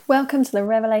Welcome to the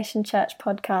Revelation Church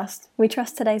podcast. We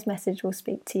trust today's message will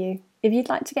speak to you. If you'd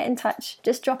like to get in touch,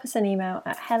 just drop us an email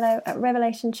at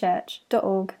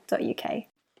hello@revelationchurch.org.uk.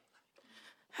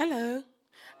 Hello,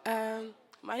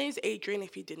 my name is Adrian,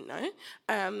 if you didn't know.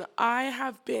 I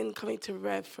have been coming to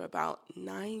Rev for about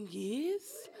 9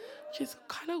 years, which is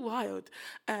kind of wild.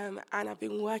 And I've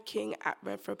been working at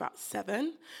Rev for about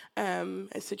 7.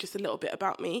 And so just a little bit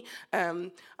about me.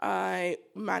 I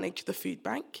manage the food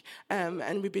bank,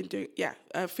 and we've been doing,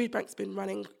 food bank's been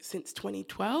running since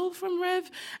 2012 from Rev,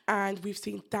 and we've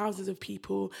seen thousands of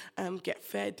people get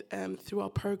fed through our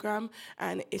program,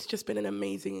 and it's just been an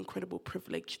amazing, incredible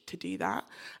privilege to do that.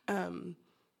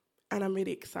 And I'm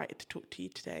really excited to talk to you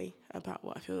today about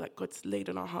what I feel like God's laid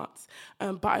on our hearts.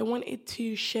 But I wanted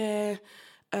to share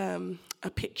a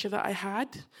picture that I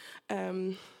had.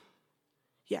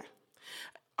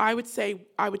 I would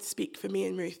speak for me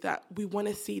and Ruth that we want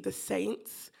to see the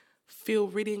saints feel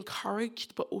really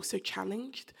encouraged but also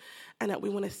challenged, and that we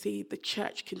want to see the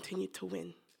church continue to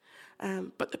win.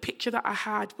 But the picture that I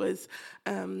had was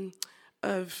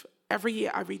of every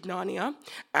year I read Narnia,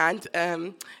 and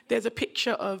there's a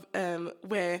picture of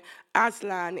where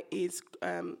Aslan is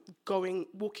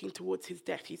walking towards his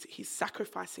death. He's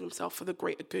sacrificing himself for the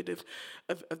greater good of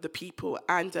the people,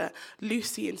 and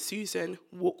Lucy and Susan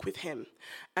walk with him,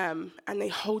 and they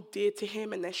hold dear to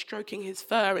him, and they're stroking his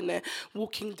fur, and they're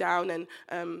walking down,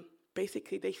 and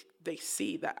basically they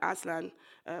see that Aslan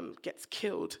gets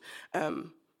killed,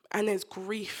 and there's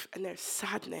grief and there's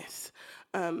sadness.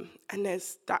 And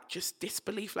there's that just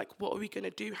disbelief, like, what are we going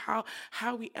to do? How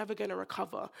are we ever going to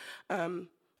recover? And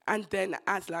then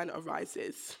Aslan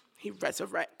arises. He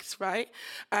resurrects, right?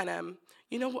 And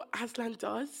you know what Aslan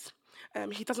does?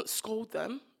 He doesn't scold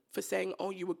them for saying,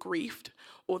 oh, you were grieved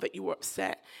or that you were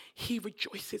upset. He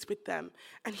rejoices with them,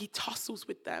 and he tussles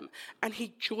with them, and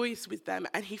he joys with them,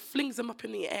 and he flings them up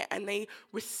in the air, and they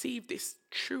receive this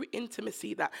true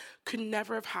intimacy that could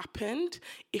never have happened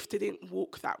if they didn't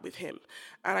walk that with him.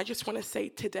 And I just want to say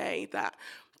today that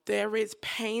there is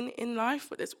pain in life,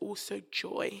 but there's also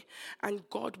joy, and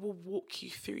God will walk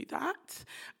you through that,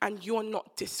 and you're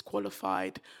not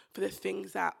disqualified for the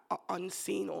things that are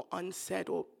unseen or unsaid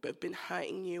or have been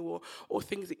hurting you, or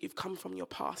things that you've come from your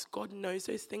past. God knows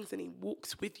those things, and he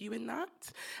walks with you in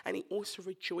that, and he also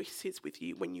rejoices with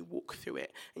you when you walk through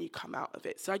it and you come out of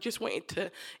it. So I just wanted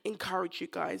to encourage you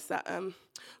guys that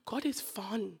God is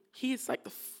fun. He is like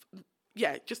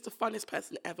just the funnest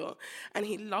person ever, and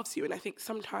he loves you. And I think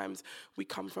sometimes we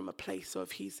come from a place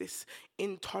of he's this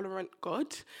intolerant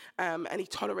God, and he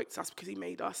tolerates us because he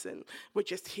made us, and we're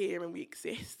just here and we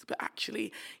exist. But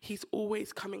actually, he's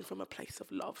always coming from a place of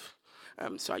love.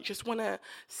 So I just want to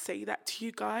say that to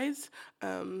you guys,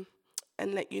 and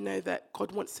let you know that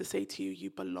God wants to say to you, you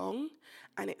belong,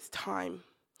 and it's time.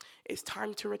 It's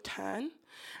time to return,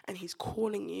 and he's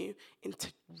calling you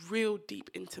into real deep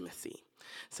intimacy.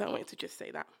 So I wanted to just say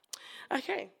that.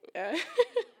 Okay.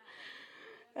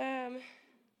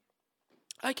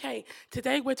 Okay,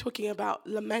 today we're talking about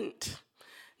lament.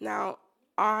 Now,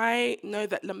 I know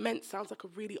that lament sounds like a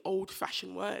really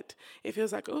old-fashioned word. It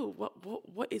feels like, oh,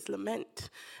 what is lament?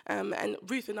 And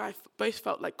Ruth and I both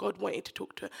felt like God wanted to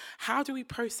talk to how do we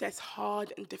process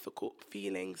hard and difficult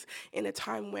feelings in a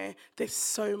time where there's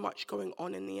so much going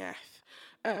on in the earth.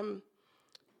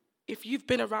 If you've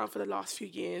been around for the last few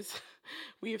years,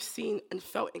 we have seen and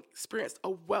felt and experienced a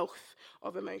wealth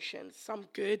of emotions, some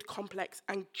good, complex,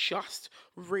 and just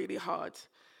really hard.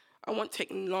 I want to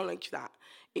acknowledge that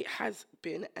it has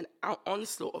been an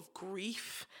onslaught of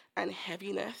grief and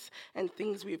heaviness and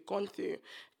things we've gone through.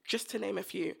 Just to name a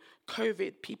few: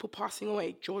 COVID, people passing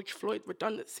away, George Floyd,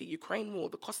 redundancy, Ukraine war,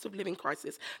 the cost of living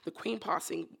crisis, the Queen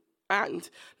passing, and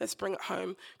let's bring it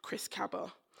home, Chris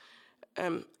Kaba.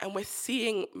 And we're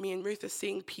seeing, me and Ruth are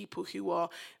seeing people who are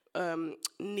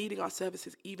needing our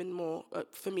services even more.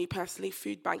 For me personally,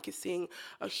 Food Bank is seeing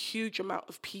a huge amount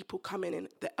of people coming in,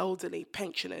 the elderly,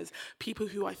 pensioners, people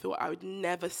who I thought I would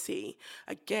never see.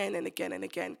 Again and again and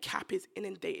again, CAP is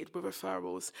inundated with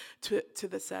referrals to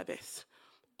the service.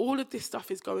 All of this stuff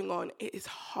is going on. It is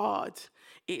hard.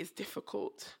 It is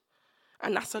difficult.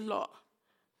 And that's a lot.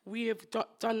 We have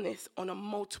done this on a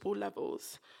multiple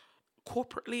levels,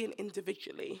 corporately and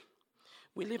individually.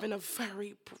 We live in a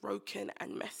very broken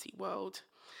and messy world.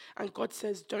 And God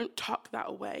says, don't tuck that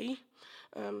away.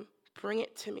 Bring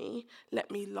it to me.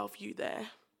 Let me love you there.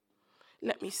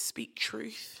 Let me speak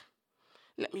truth.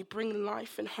 Let me bring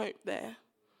life and hope there.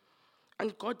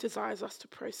 And God desires us to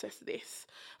process this.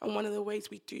 And one of the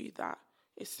ways we do that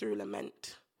is through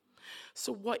lament.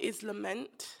 So what is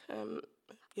lament?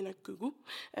 Google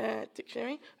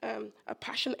dictionary, a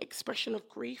passionate expression of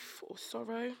grief or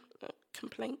sorrow,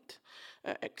 complaint,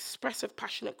 expressive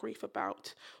passionate grief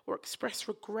about, or express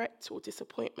regret or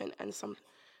disappointment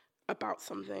about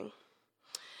something.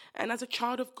 And as a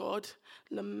child of God,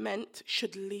 lament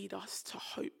should lead us to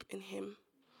hope in him.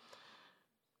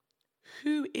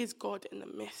 Who is God in the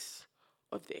midst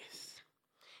of this?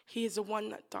 He is the one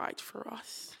that died for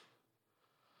us,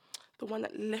 the one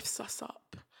that lifts us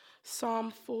up.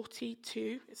 Psalm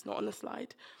 42, it's not on the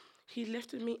slide. He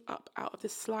lifted me up out of the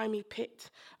slimy pit,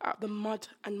 out of the mud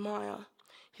and mire.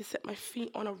 He set my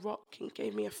feet on a rock and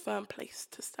gave me a firm place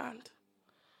to stand.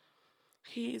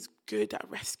 He is good at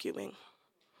rescuing,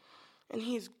 and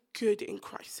he is good in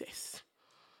crisis,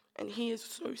 and he is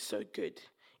so, so good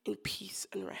in peace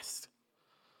and rest.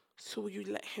 So will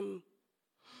you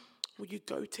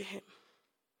go to him?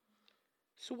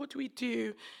 So what do we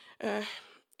do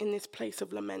in this place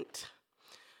of lament?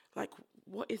 Like,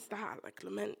 what is that? Like,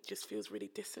 lament just feels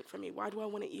really distant from me. Why do I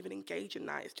want to even engage in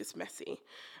that? It's just messy.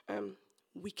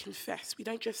 We confess. We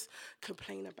don't just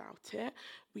complain about it.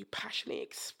 We passionately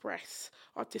express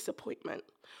our disappointment.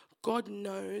 God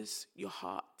knows your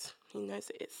heart. He knows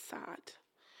that it's sad.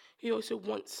 He also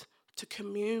wants to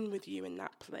commune with you in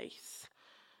that place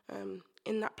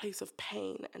of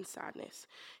pain and sadness.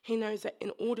 He knows that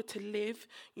in order to live,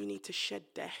 you need to shed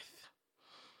death.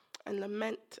 And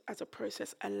lament as a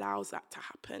process allows that to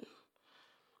happen.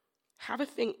 Have a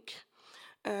think.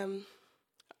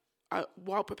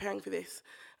 While preparing for this,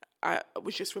 I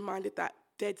was just reminded that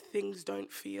dead things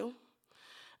don't feel.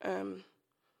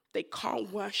 They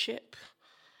can't worship.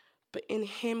 But in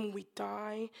him we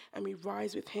die and we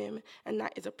rise with him. And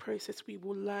that is a process we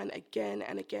will learn again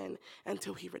and again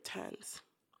until he returns.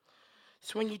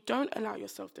 So when you don't allow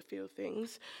yourself to feel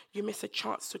things, you miss a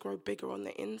chance to grow bigger on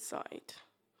the inside.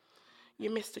 You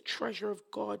miss the treasure of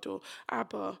God or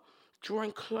Abba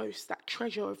drawing close, that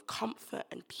treasure of comfort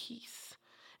and peace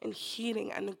and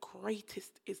healing, and the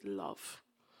greatest is love.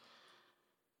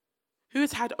 Who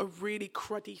has had a really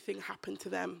cruddy thing happen to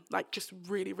them, like just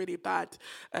really, really bad?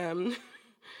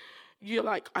 You're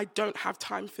like, I don't have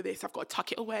time for this. I've got to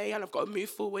tuck it away and I've got to move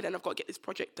forward and I've got to get this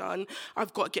project done.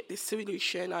 I've got to get this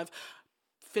solution.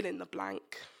 Fill in the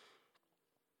blank.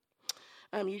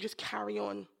 You just carry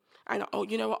on. And,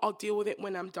 you know what, I'll deal with it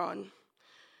when I'm done.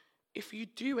 If you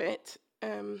do it,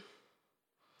 and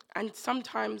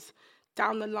sometimes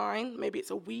down the line, maybe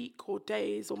it's a week or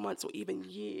days or months or even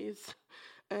years,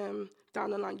 down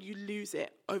the line, you lose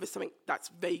it over something that's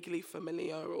vaguely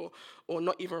familiar or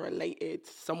not even related.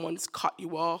 Someone's cut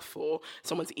you off, or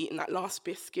someone's eaten that last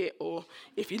biscuit, or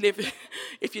if you live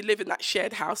in that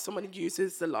shared house, someone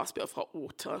uses the last bit of hot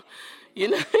water, you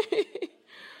know.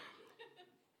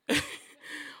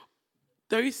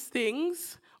 Those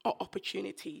things are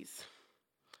opportunities.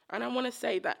 And I want to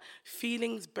say that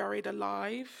feelings buried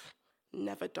alive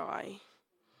never die.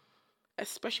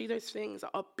 Especially those things that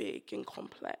are big and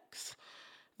complex.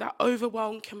 That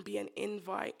overwhelm can be an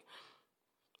invite,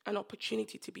 an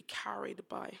opportunity to be carried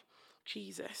by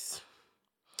Jesus.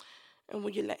 And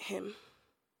will you let him?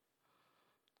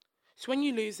 So when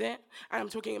you lose it, and I'm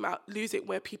talking about lose it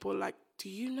where people are like, do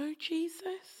you know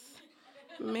Jesus?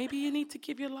 Maybe you need to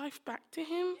give your life back to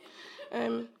him.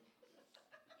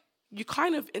 You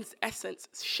kind of, in essence,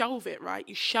 shelve it, right?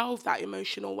 You shelve that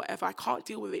emotion or whatever. I can't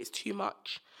deal with it. It's too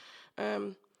much.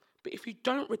 But if you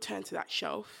don't return to that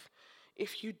shelf,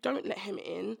 if you don't let him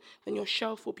in, then your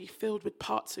shelf will be filled with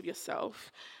parts of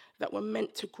yourself that were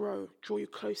meant to grow, draw you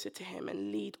closer to him,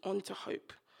 and lead on to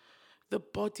hope. The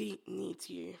body needs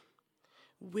you.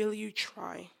 Will you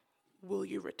try? Will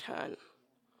you return?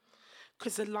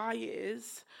 Because the lie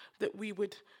is that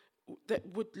would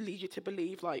lead you to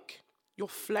believe, like, your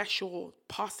flesh or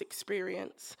past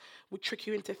experience would trick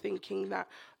you into thinking that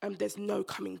there's no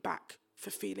coming back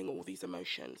for feeling all these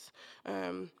emotions.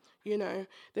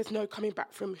 There's no coming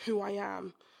back from who I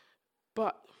am.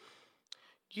 But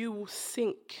you will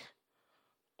sink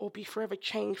or be forever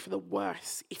changed for the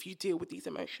worse if you deal with these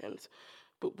emotions.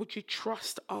 But would you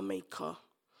trust our Maker?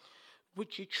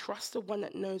 Would you trust the one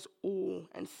that knows all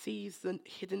and sees the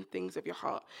hidden things of your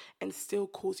heart and still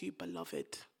calls you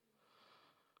beloved?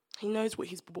 He knows what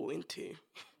he's brought into.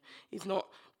 He's not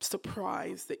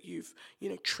surprised that you've,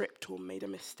 tripped or made a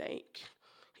mistake.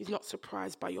 He's not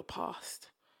surprised by your past.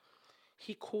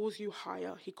 He calls you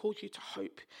higher. He calls you to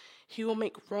hope. He will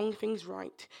make wrong things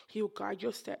right. He will guide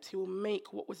your steps. He will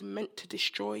make what was meant to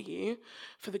destroy you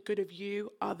for the good of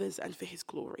you, others, and for his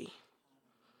glory.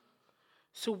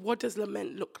 So what does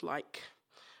lament look like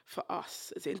for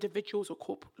us as individuals or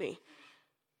corporately?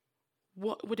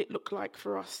 What would it look like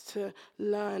for us to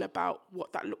learn about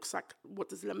what that looks like? What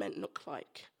does lament look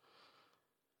like?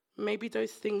 Maybe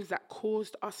those things that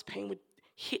caused us pain would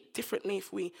hit differently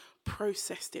if we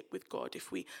processed it with God,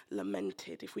 if we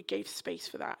lamented, if we gave space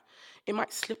for that. It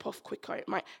might slip off quicker. It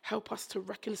might help us to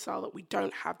reconcile that we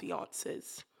don't have the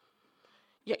answers.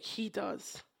 Yet he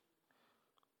does.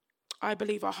 I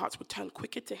believe our hearts would turn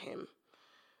quicker to him.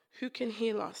 Who can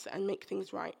heal us and make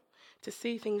things right? To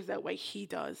see things that way he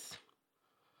does.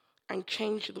 And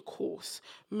change the course.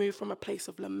 Move from a place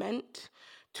of lament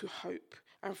to hope.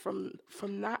 And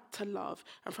from that to love.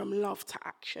 And from love to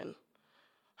action.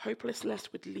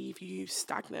 Hopelessness would leave you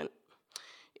stagnant.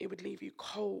 It would leave you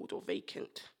cold or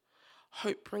vacant.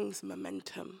 Hope brings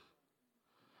momentum.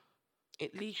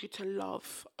 It leads you to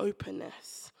love,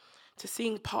 openness, to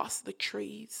seeing past the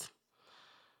trees,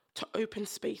 to open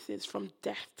spaces from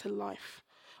death to life.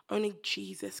 Only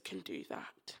Jesus can do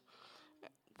that.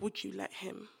 Would you let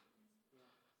him?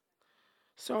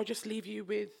 So I'll just leave you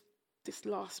with this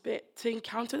last bit. To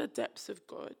encounter the depths of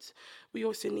God, we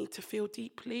also need to feel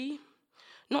deeply.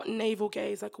 Not navel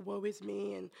gaze like woe is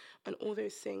me and all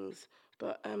those things,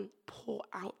 but pour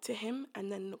out to him and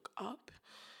then look up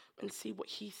and see what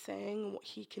he's saying and what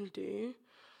he can do.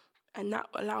 And that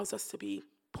allows us to be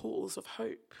pools of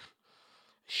hope,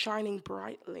 shining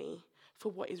brightly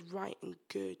for what is right and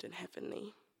good and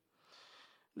heavenly.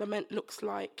 Lament looks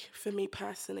like, for me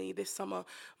personally, this summer,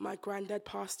 my granddad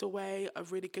passed away. A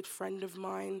really good friend of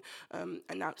mine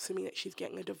announced to me that she's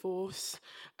getting a divorce.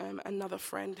 Another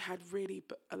friend had really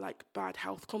bad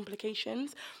health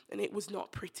complications, and it was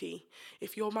not pretty.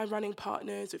 If you're my running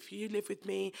partners, if you live with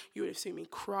me, you would have seen me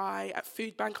cry. At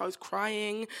food bank, I was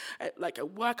crying.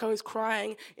 At work, I was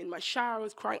crying. In my shower, I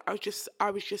was crying.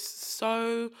 I was just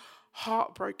so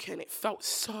heartbroken. It felt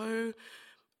so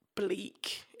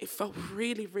bleak. It felt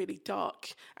really, really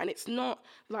dark. And it's not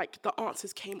like the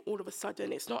answers came all of a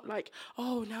sudden. It's not like,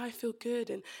 oh, now I feel good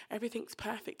and everything's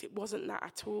perfect. It wasn't that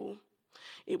at all.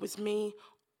 It was me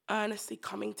earnestly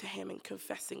coming to him and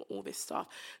confessing all this stuff,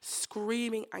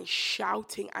 screaming and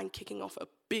shouting and kicking off a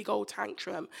big old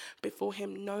tantrum before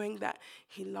him, knowing that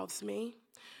he loves me,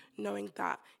 knowing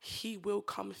that he will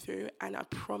come through, and I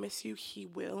promise you he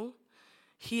will.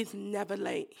 He is never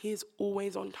late. He is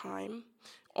always on time.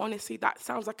 Honestly, that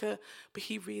sounds like but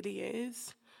he really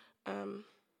is.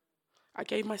 I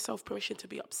gave myself permission to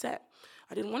be upset.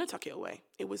 I didn't want to tuck it away.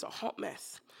 It was a hot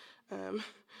mess.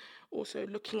 Also,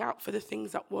 looking out for the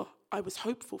things that I was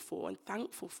hopeful for and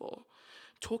thankful for.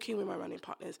 Talking with my running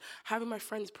partners, having my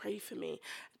friends pray for me,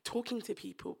 talking to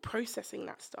people, processing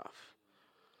that stuff.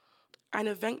 And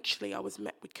eventually I was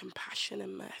met with compassion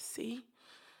and mercy.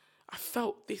 I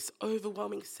felt this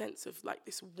overwhelming sense of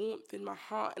this warmth in my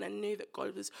heart, and I knew that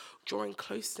God was drawing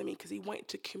close to me because he wanted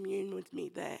to commune with me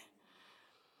there.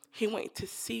 He wanted to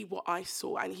see what I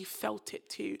saw, and he felt it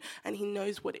too, and he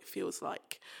knows what it feels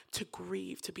like to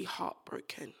grieve, to be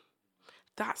heartbroken.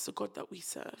 That's the God that we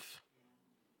serve.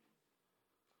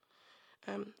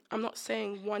 I'm not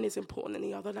saying one is important than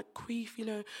the other, like grief,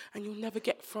 and you'll never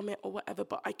get from it or whatever,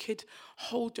 but I could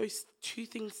hold those two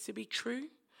things to be true.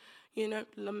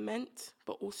 Lament,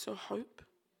 but also hope.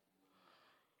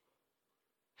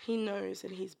 He knows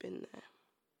and he's been there.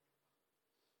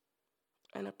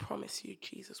 And I promise you,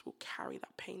 Jesus will carry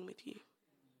that pain with you.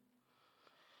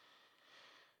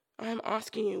 I'm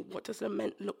asking you, what does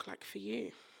lament look like for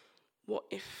you? What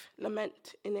if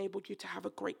lament enabled you to have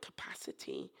a great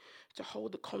capacity to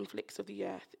hold the conflicts of the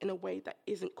earth in a way that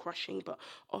isn't crushing, but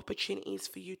opportunities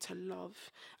for you to love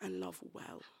and love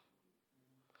well?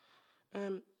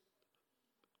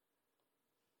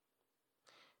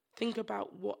 Think about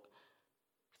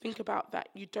that.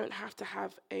 You don't have to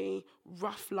have a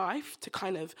rough life to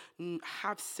kind of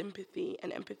have sympathy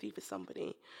and empathy for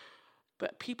somebody.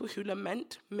 But people who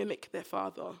lament mimic their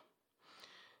father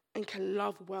and can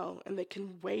love well, and they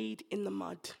can wade in the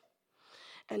mud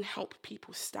and help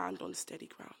people stand on steady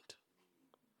ground.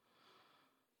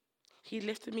 He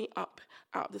lifted me up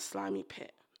out of the slimy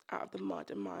pit, out of the mud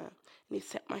and mire, and he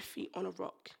set my feet on a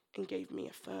rock and gave me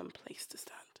a firm place to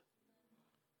stand.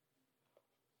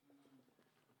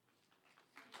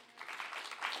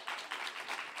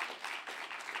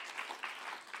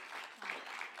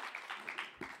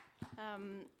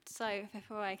 So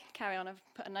before I carry on, I've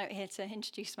put a note here to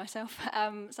introduce myself.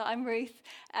 So I'm Ruth,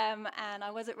 and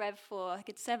I was at Rev for a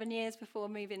good 7 years before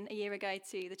moving a year ago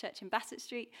to the church in Bassett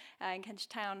Street in Kentish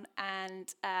Town.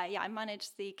 And I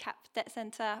manage the CAP Debt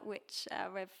Centre, which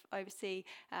Rev oversee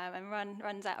and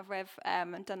runs out of Rev,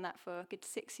 and done that for a good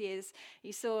 6 years.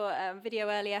 You saw a video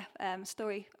earlier, a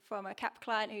story from a CAP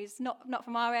client who's not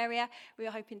from our area. We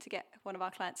were hoping to get one of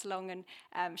our clients along,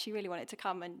 and she really wanted to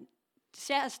come and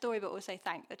share her story, but also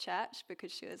thank the church,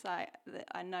 because she was like,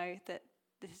 I know that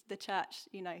this is the church,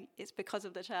 it's because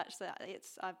of the church that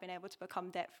I've been able to become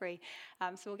debt free.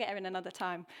 So we'll get her in another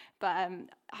time. But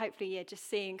hopefully, just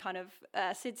seeing kind of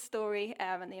Sid's story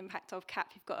and the impact of CAP,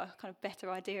 you've got a kind of better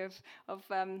idea of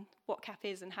what CAP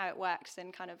is and how it works,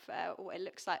 and kind of what it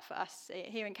looks like for us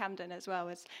here in Camden, as well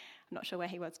as, I'm not sure where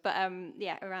he was, but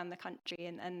around the country.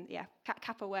 And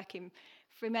CAP are working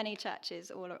through many churches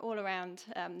all around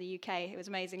the UK. It was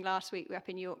amazing. Last week we were up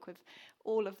in York with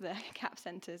all of the CAP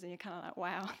centres, and you're kind of like,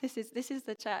 wow, this is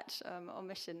the church on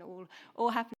mission, all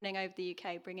happening over the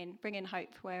UK, bringing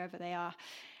hope wherever they are.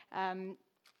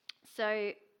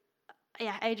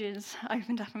 Adrian's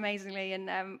opened up amazingly,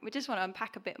 and we just want to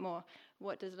unpack a bit more.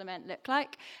 What does lament look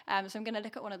like? So I'm going to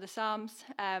look at one of the Psalms.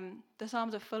 The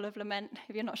Psalms are full of lament.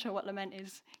 If you're not sure what lament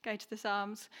is, go to the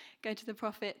Psalms, go to the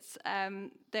prophets.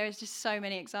 There is just so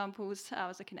many examples. I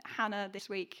was looking at Hannah this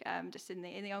week, just in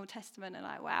the Old Testament, and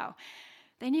like, wow,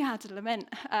 they knew how to lament.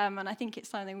 And I think it's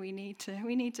something we need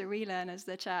to relearn as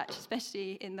the church,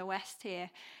 especially in the West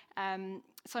here.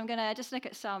 So I'm going to just look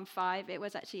at Psalm 5. It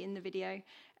was actually in the video.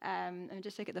 And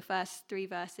just look at the first 3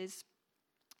 verses.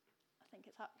 I think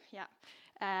it's up, yeah.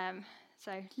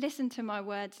 So, listen to my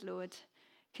words, Lord.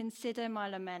 Consider my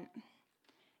lament.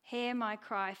 Hear my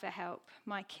cry for help,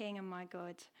 my King and my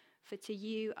God, for to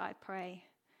you I pray.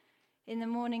 In the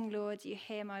morning, Lord, you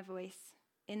hear my voice.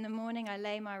 In the morning I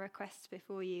lay my requests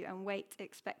before you and wait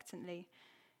expectantly.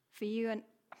 For you and...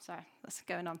 Sorry, that's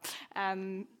going on.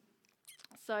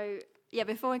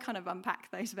 Before we kind of unpack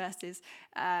those verses,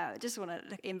 I just want to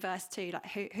look in verse 2,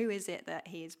 like who is it that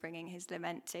he is bringing his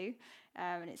lament to?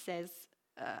 And it says,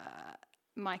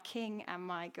 my King and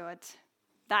my God.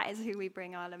 That is who we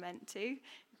bring our lament to.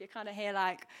 If you're kind of here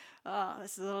like, oh,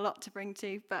 this is a lot to bring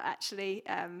to, but actually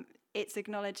it's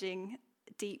acknowledging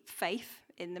deep faith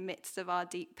in the midst of our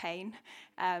deep pain.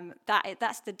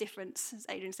 That's the difference, as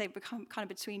Adrian said, kind of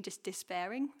between just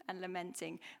despairing and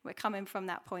lamenting. We're coming from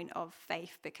that point of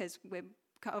faith because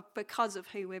of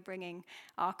who we're bringing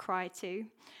our cry to.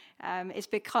 It's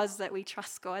because that we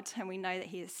trust God and we know that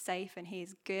he is safe and he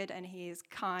is good and he is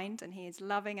kind and he is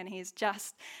loving and he is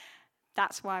just.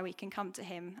 That's why we can come to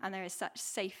him, and there is such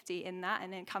safety in that,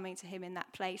 and in coming to him in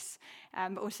that place,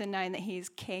 but also knowing that he is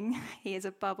king, he is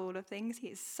above all of things, he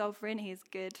is sovereign, he is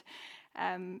good,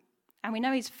 and we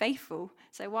know he's faithful.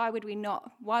 So why would we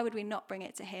not bring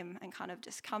it to him and kind of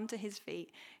just come to his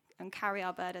feet and carry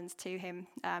our burdens to him,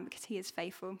 because he is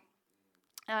faithful.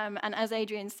 And as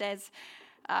Adrian says,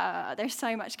 there's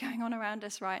so much going on around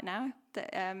us right now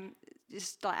that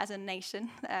just like as a nation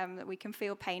that we can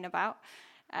feel pain about.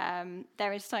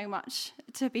 There is so much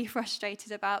to be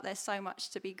frustrated about. There's so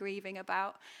much to be grieving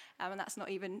about. And that's not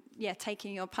even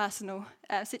taking your personal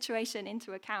situation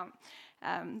into account.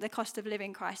 The cost of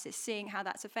living crisis, seeing how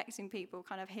that's affecting people,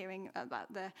 kind of hearing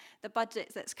about the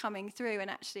budget that's coming through, and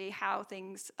actually how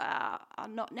things are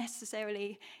not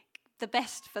necessarily the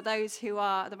best for those who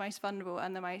are the most vulnerable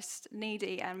and the most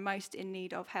needy and most in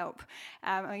need of help.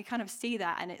 And we kind of see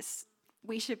that, and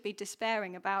we should be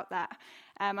despairing about that.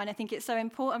 And I think it's so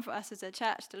important for us as a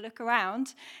church to look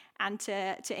around and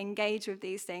to engage with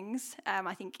these things.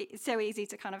 I think it's so easy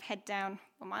to kind of head down,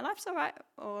 well, my life's all right,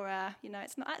 or,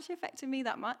 it's not actually affecting me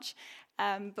that much.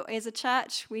 But as a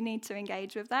church, we need to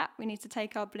engage with that. We need to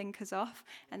take our blinkers off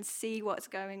and see what's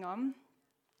going on.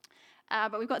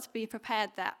 But we've got to be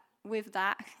prepared that with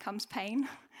that comes pain,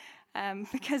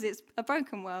 because it's a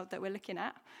broken world that we're looking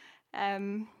at.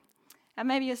 And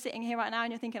maybe you're sitting here right now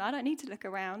and you're thinking, I don't need to look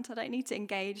around. I don't need to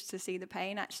engage to see the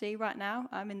pain. Actually, right now,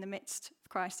 I'm in the midst of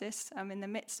crisis. I'm in the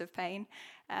midst of pain.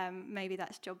 Maybe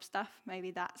that's job stuff. Maybe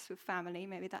that's with family.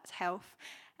 Maybe that's health.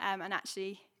 And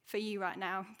actually, for you right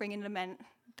now, bringing lament,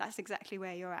 that's exactly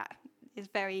where you're at. It's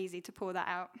very easy to pour that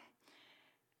out.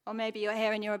 Or maybe you're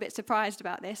here and you're a bit surprised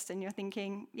about this and you're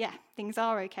thinking, yeah, things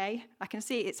are okay. I can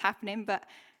see it's happening, but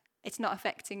it's not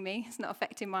affecting me. It's not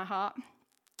affecting my heart.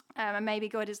 And maybe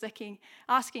God is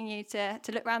asking you to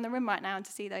look around the room right now and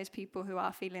to see those people who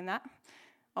are feeling that.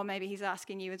 Or maybe he's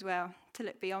asking you as well to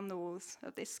look beyond the walls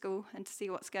of this school and to see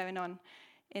what's going on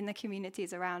in the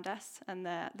communities around us and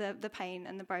the pain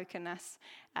and the brokenness,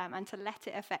 and to let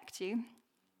it affect you.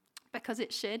 because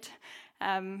it should.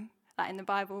 Like in the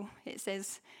Bible, it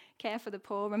says, care for the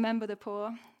poor, remember the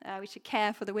poor. We should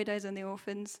care for the widows and the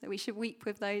orphans. That we should weep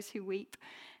with those who weep.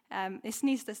 This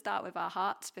needs to start with our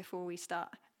hearts before we start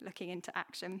looking into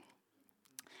action.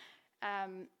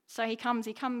 So he comes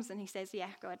and he says,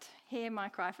 yeah, God, hear my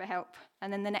cry for help.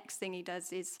 And then the next thing he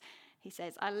does is he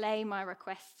says, I lay my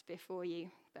requests before you,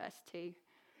 verse 2.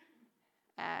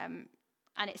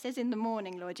 And it says, in the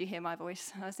morning, Lord, you hear my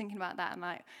voice. I was thinking about that, and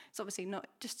like, it's obviously not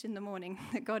just in the morning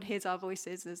that God hears our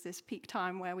voices. There's this peak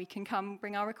time where we can come,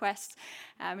 bring our requests,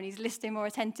 and he's listening more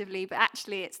attentively. But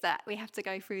actually, it's that we have to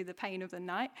go through the pain of the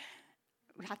night.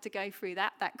 We have to go through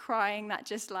that crying, that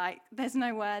just like, there's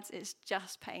no words, it's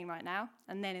just pain right now.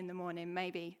 And then in the morning,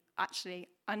 maybe, actually,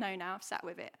 I know now, I've sat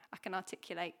with it. I can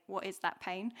articulate what is that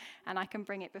pain, and I can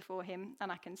bring it before him,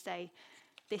 and I can say,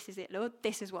 this is it, Lord.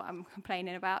 This is what I'm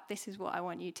complaining about. This is what I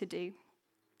want you to do.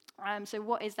 So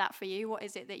what is that for you? What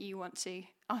is it that you want to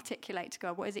articulate to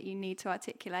God? What is it you need to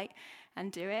articulate and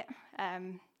do it?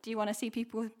 Do you want to see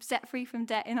people set free from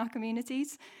debt in our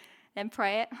communities? Then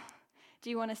pray it. Do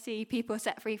you want to see people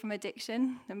set free from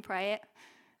addiction? Then pray it.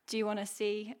 Do you want to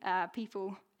see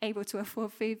people able to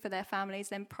afford food for their families?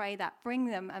 Then pray that. Bring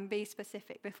them and be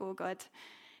specific before God.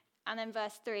 And then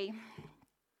verse 3.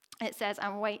 It says,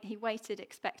 he waited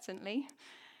expectantly.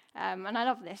 And I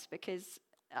love this because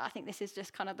I think this is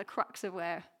just kind of the crux of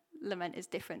where lament is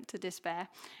different to despair.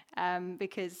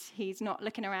 Because he's not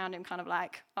looking around and kind of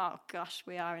like, oh gosh,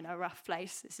 we are in a rough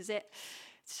place. This is it.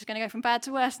 It's just going to go from bad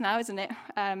to worse now, isn't it?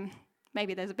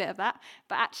 Maybe there's a bit of that.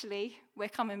 But actually, we're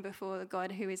coming before the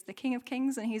God who is the King of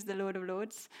Kings and he's the Lord of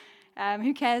Lords.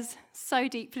 Who cares so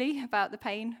deeply about the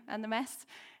pain and the mess.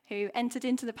 Who entered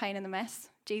into the pain and the mess.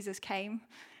 Jesus came.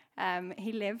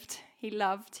 He lived, he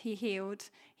loved, he healed,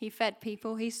 he fed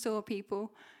people, he saw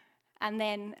people. And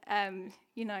then,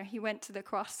 he went to the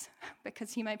cross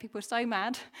because he made people so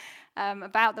mad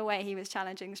about the way he was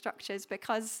challenging structures,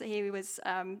 because he was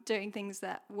doing things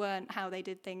that weren't how they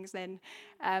did things then.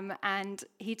 And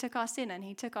he took our sin and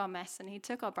he took our mess and he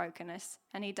took our brokenness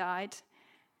and he died.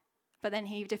 But then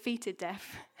he defeated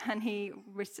death, and he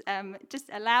just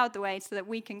allowed the way so that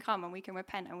we can come and we can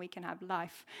repent and we can have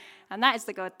life. And that is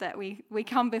the God that we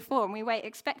come before and we wait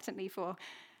expectantly for.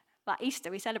 Like Easter,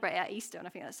 we celebrate at Easter, and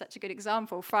I think that's such a good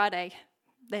example. Friday,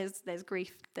 there's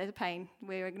grief, there's pain.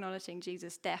 We're acknowledging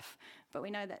Jesus' death, but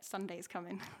we know that Sunday's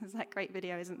coming. There's that great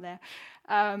video, isn't there?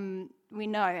 We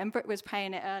know, and Brooke was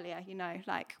praying it earlier,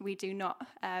 like we do not,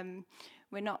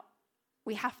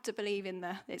 we have to believe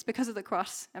it's because of the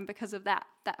cross and because of that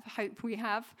hope we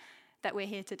have that we're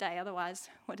here today. Otherwise,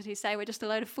 what did he say? We're just a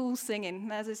load of fools singing.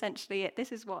 That's essentially it.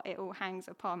 This is what it all hangs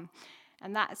upon.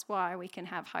 And that's why we can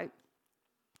have hope.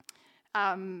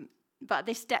 But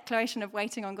this declaration of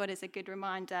waiting on God is a good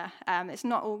reminder. It's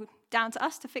not all down to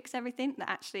us to fix everything, that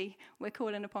actually we're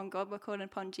calling upon God, we're calling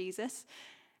upon Jesus.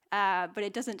 But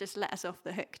it doesn't just let us off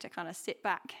the hook to kind of sit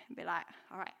back and be like,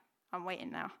 all right, I'm waiting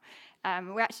now.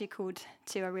 We're actually called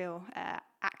to a real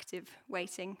active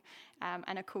waiting, and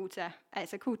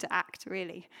it's a call to act,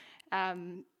 really.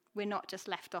 We're not just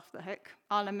left off the hook.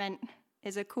 Our lament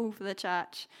is a call for the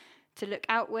church to look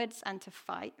outwards and to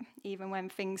fight, even when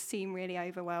things seem really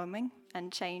overwhelming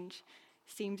and change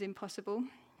seems impossible.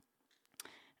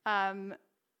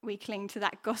 We cling to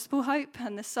that gospel hope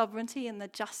and the sovereignty and the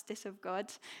justice of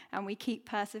God, and we keep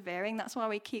persevering. That's why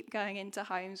we keep going into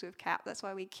homes with CAP. That's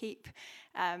why we keep,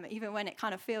 even when it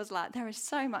kind of feels like there is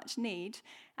so much need,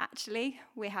 actually,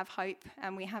 we have hope,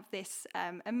 and we have this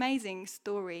amazing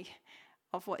story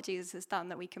of what Jesus has done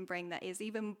that we can bring that is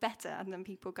even better than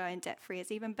people going debt-free.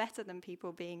 It's even better than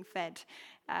people being fed.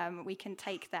 We can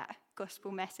take that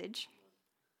gospel message.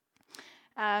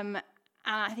 And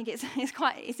I think it's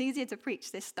easier to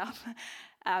preach this stuff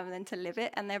than to live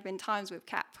it. And there have been times with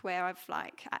CAP where I'm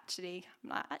actually I'm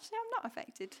not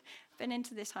affected. I've been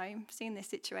into this home, seen this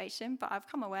situation, but I've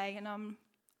come away and I'm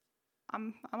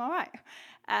all right.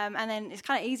 And then it's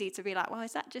kind of easy to be like, well,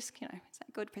 is that just, is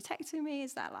that God protecting me?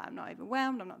 Is that like I'm not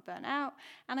overwhelmed, I'm not burnt out?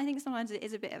 And I think sometimes it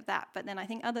is a bit of that. But then I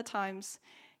think other times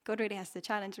God really has to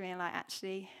challenge me and like,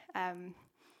 actually,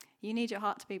 you need your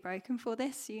heart to be broken for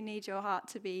this. You need your heart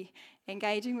to be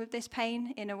engaging with this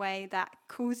pain in a way that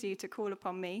calls you to call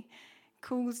upon me,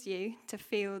 calls you to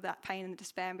feel that pain and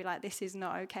despair and be like, this is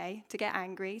not okay, to get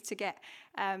angry, to get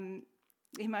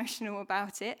emotional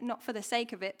about it, not for the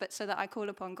sake of it, but so that I call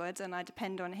upon God and I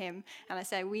depend on him. And I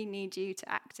say, we need you to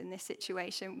act in this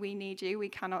situation. We need you. We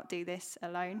cannot do this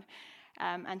alone.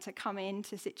 And to come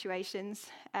into situations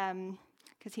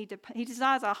because he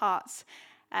desires our hearts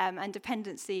and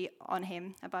dependency on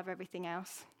him above everything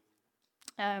else.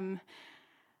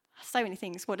 so many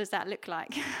things. What does that look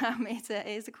like? It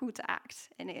is a call to act,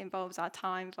 and it involves our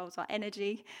time, involves our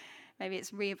energy. Maybe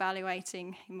it's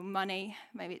reevaluating money.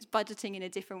 Maybe it's budgeting in a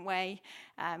different way,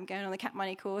 going on the Cap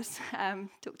Money course,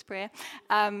 talk to Priya,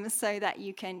 so that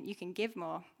you can give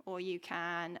more, or you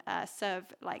can serve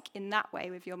like in that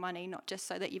way with your money, not just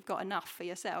so that you've got enough for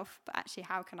yourself, but actually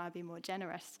how can I be more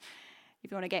generous? If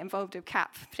you want to get involved with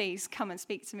CAP, please come and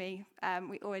speak to me.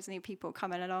 We always need people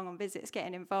coming along on visits,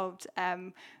 getting involved.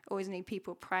 Always need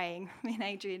people praying. Me and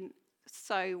Adrian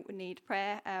so need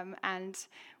prayer, and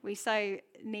we so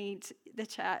need the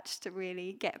church to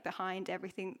really get behind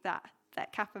everything that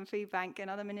CAP and Food Bank and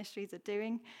other ministries are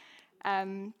doing.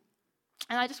 And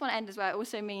I just want to end as well. It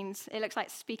also means, it looks like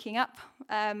speaking up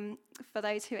for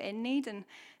those who are in need. And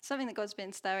something that God's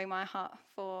been stirring my heart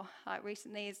for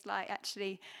recently is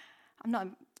actually, I'm not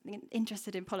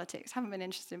interested in politics, haven't been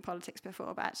interested in politics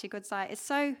before, but actually God's it's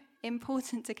so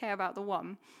important to care about the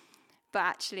one, but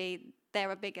actually there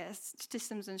are bigger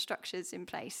systems and structures in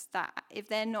place that if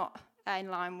they're not in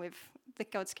line with the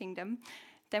God's kingdom,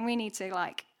 then we need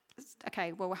to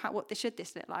okay, well, what should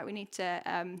this look like? We need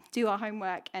to do our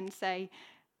homework and say,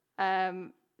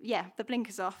 the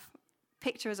blinkers off,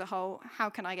 picture as a whole, how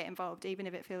can I get involved, even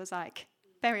if it feels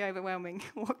very overwhelming.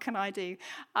 What can I do?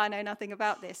 I know nothing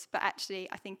about this, but actually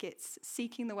I think it's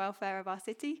seeking the welfare of our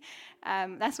city.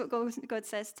 That's what God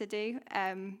says to do,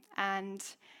 and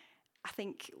I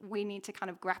think we need to kind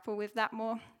of grapple with that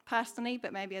more personally,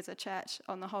 but maybe as a church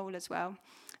on the whole as well.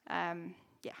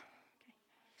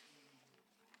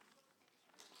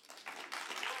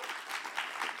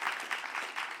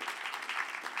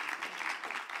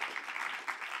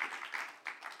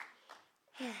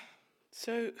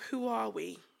 So who are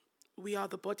we? We are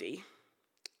the body.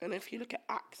 And if you look at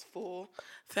Acts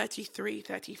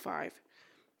 4:33-35, it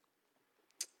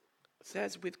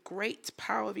says, with great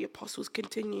power the apostles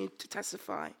continued to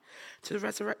testify to the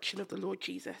resurrection of the Lord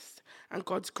Jesus, and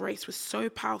God's grace was so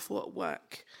powerful at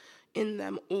work in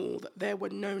them all that there were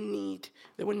no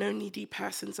needy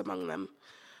persons among them.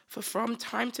 For from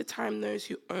time to time those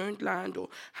who owned land or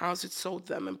houses sold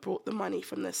them and brought the money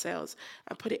from their sales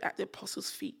and put it at the apostles'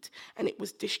 feet, and it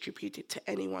was distributed to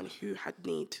anyone who had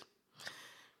need.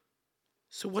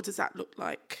 So what does that look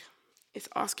like? It's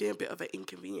asking a bit of an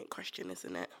inconvenient question,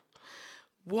 isn't it?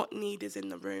 What need is in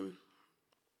the room?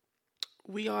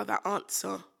 We are that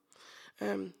answer.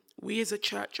 We as a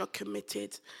church are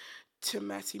committed to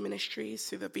Mercy Ministries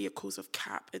through the vehicles of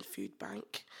CAP and Food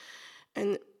Bank.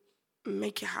 And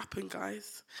make it happen,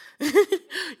 guys.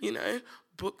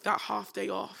 Book that half day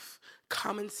off.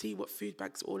 Come and see what Food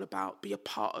Bank's all about. Be a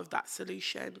part of that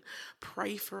solution.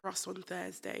 Pray for us on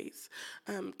Thursdays.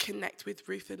 Connect with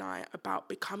Ruth and I about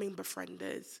becoming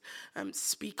befrienders.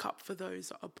 Speak up for those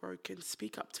that are broken.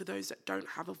 Speak up to those that don't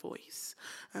have a voice.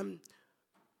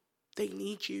 They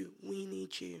need you. We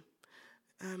need you.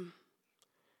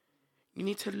 You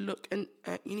need to look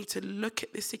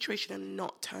at this situation and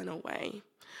not turn away.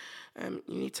 You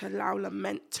need to allow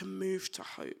lament to move to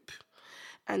hope,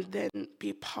 and then be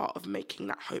a part of making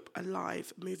that hope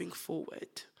alive, moving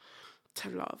forward to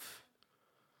love.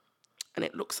 And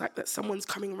it looks like that someone's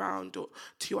coming around to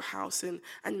your house and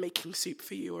making soup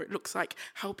for you, or it looks like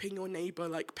helping your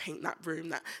neighbour paint that room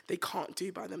that they can't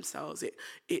do by themselves.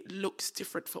 It looks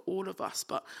different for all of us,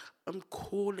 but we're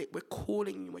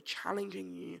calling you, we're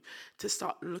challenging you to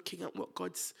start looking at what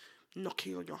God's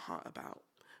knocking on your heart about,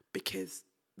 because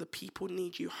the people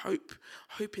need you.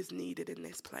 Hope is needed in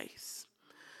this place.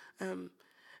 And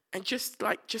just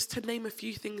to name a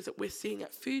few things that we're seeing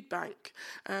at Food Bank,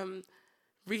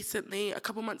 recently, a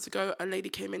couple months ago, a lady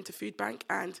came into Food Bank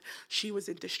and she was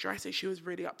in distress and she was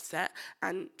really upset,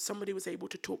 and somebody was able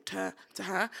to talk to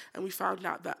her, and we found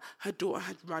out that her daughter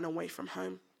had run away from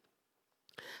home.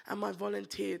 And my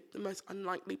volunteer, the most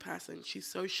unlikely person, she's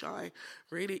so shy,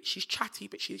 really, she's chatty,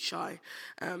 but she's shy.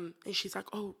 And she's like,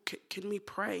 oh, can we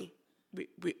pray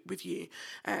with you?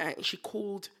 And she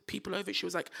called people over. She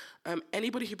was like,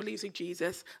 anybody who believes in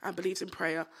Jesus and believes in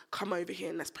prayer, come over here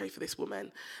and let's pray for this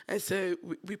woman. And so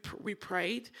we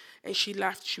prayed, and she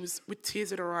left. She was with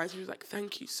tears in her eyes. She was like,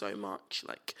 thank you so much.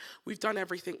 We've done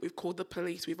everything. We've called the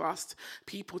police. We've asked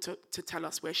people to tell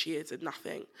us where she is, and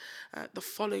nothing. The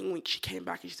following week she came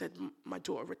back and she said, my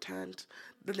daughter returned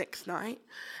the next night.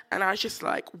 And I was just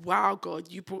like, wow, God,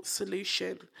 you brought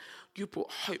solution. You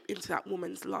brought hope into that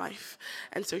woman's life.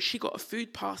 And so she got a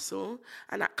food parcel,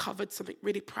 and that covered something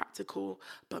really practical.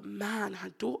 But man, her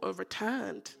daughter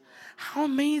returned. How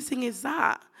amazing is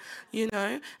that?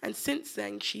 And since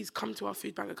then, she's come to our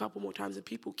Food Bank a couple more times, and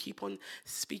people keep on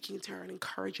speaking to her and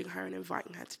encouraging her and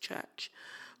inviting her to church.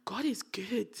 God is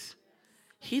good.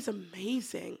 He's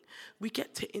amazing. We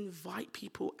get to invite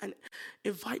people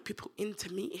in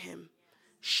to meet him,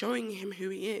 showing him who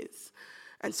he is.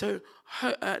 And so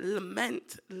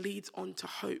lament leads on to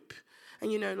hope.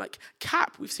 And, like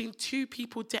CAP, we've seen 2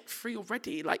 people debt-free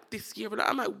already, like this year. And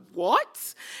I'm like,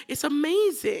 what? It's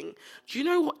amazing. Do you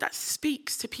know what that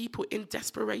speaks to people in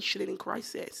desperation and in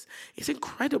crisis? It's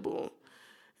incredible.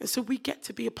 And so we get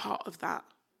to be a part of that.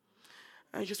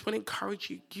 I just want to encourage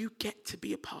you, you get to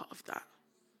be a part of that.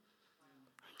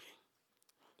 Okay.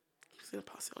 I'm just going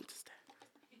to pass it on to Steph.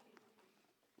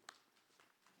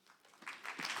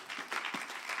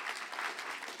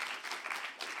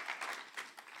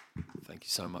 Thank you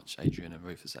so much, Adrian and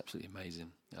Ruth. It's absolutely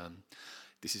amazing.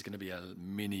 This is going to be a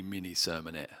mini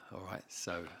sermonette, all right?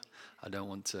 So I don't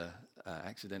want to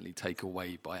accidentally take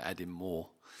away by adding more.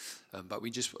 But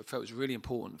we just felt it was really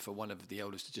important for one of the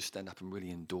elders to just stand up and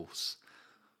really endorse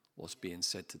what's being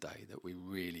said today, that we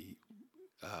really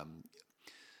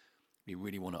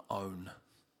want to own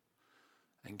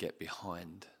and get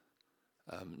behind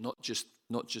not just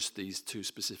these 2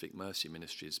 specific mercy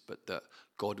ministries, but that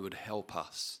God would help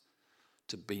us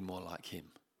to be more like him.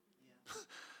 Yeah.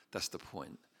 That's the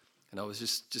point. And I was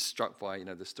just struck by,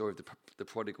 the story of the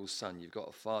prodigal son. You've got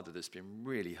a father that's been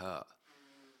really hurt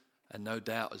and no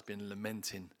doubt has been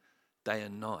lamenting day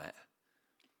and night.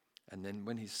 And then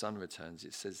when his son returns,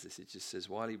 it says this, it just says,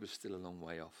 while he was still a long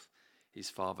way off, his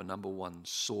father, number 1,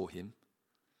 saw him.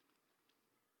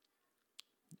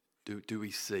 Do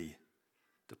we see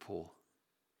the poor?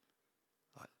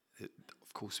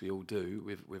 Of course we all do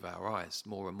with our eyes.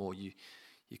 More and more, you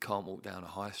can't walk down a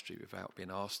high street without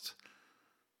being asked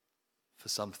for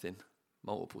something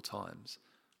multiple times.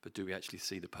 But do we actually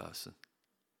see the person?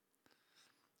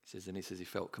 He says he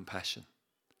felt compassion.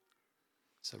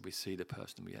 So we see the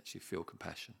person, we actually feel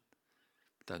compassion.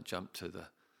 Don't jump to the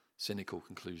cynical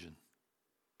conclusion.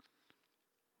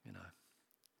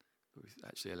 But we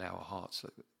actually allow our hearts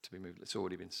to be moved. It's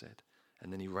already been said.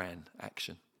 And then he ran,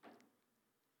 action.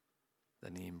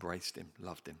 Then he embraced him,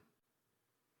 loved him.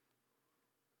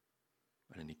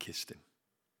 And then he kissed him.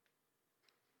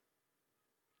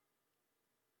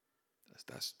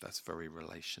 That's very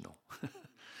relational.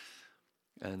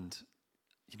 And,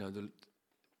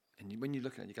 when you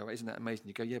look at it, you go, isn't that amazing?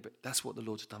 You go, yeah, but that's what the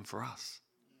Lord's done for us.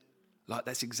 Like,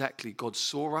 that's exactly, God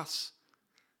saw us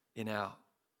in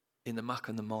the muck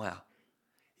and the mire.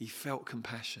 He felt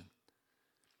compassion.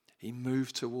 He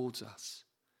moved towards us.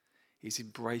 He's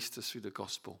embraced us through the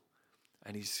gospel.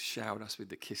 And he's showered us with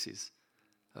the kisses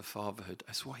of fatherhood.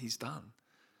 That's what he's done.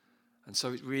 And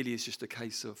so it really is just a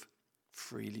case of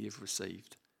freely you've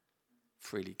received,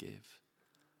 freely give.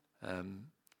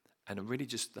 And really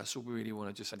that's all we really want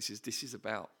to just say. This is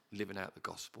about living out the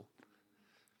gospel.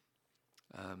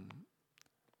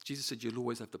 Jesus said, you'll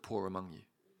always have the poor among you.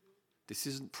 This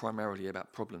isn't primarily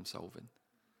about problem solving.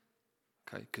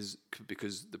 Okay,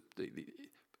 because the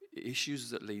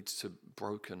issues that lead to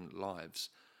broken lives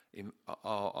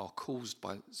are caused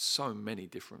by so many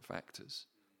different factors.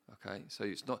 Okay, so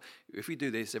it's not, if we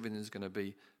do this, everything's going to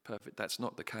be perfect. That's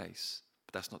not the case,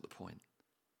 but that's not the point.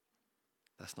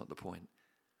 That's not the point.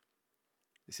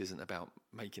 This isn't about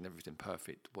making everything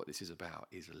perfect. What this is about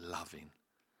is loving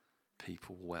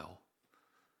people well,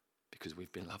 because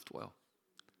we've been loved well.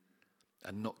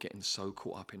 And not getting so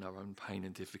caught up in our own pain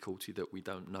and difficulty that we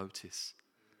don't notice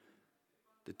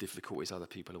the difficulties other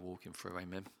people are walking through.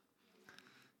 Amen.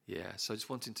 Yeah, so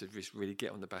just wanting to just really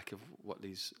get on the back of what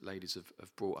these ladies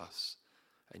have brought us,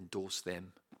 endorse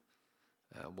them,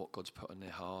 what God's put on their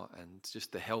heart, and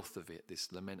just the health of it,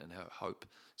 this lament and hope.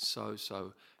 So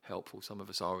helpful. Some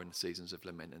of us are in seasons of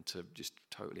lament and to just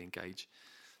totally engage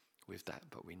with that,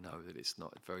 but we know that it's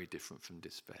not very different from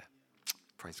despair.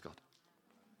 Praise God.